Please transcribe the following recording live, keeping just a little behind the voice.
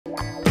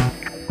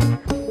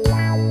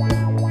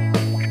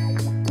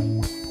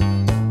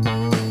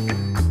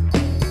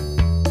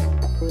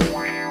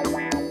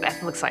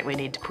looks like we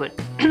need to put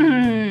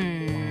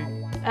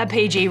a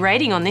PG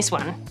rating on this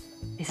one.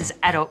 This is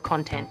adult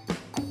content.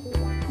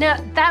 Now,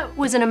 that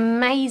was an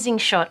amazing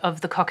shot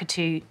of the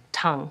cockatoo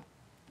tongue.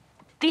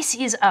 This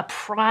is a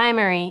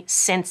primary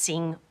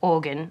sensing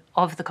organ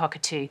of the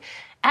cockatoo.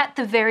 At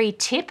the very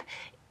tip,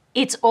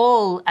 it's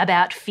all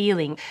about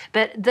feeling,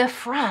 but the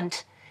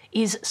front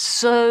is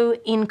so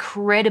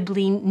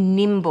incredibly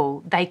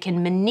nimble. They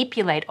can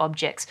manipulate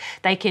objects.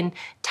 They can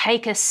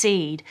take a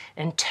seed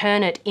and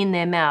turn it in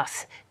their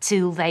mouth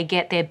till they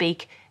get their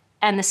beak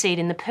and the seed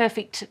in the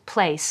perfect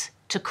place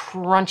to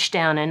crunch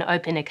down and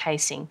open a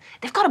casing.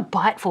 They've got a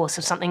bite force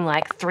of something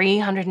like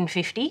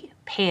 350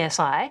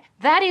 psi.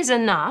 That is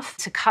enough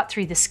to cut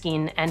through the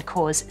skin and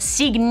cause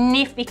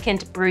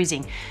significant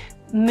bruising.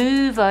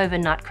 Move over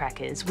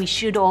nutcrackers. We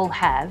should all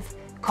have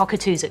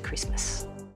cockatoos at Christmas.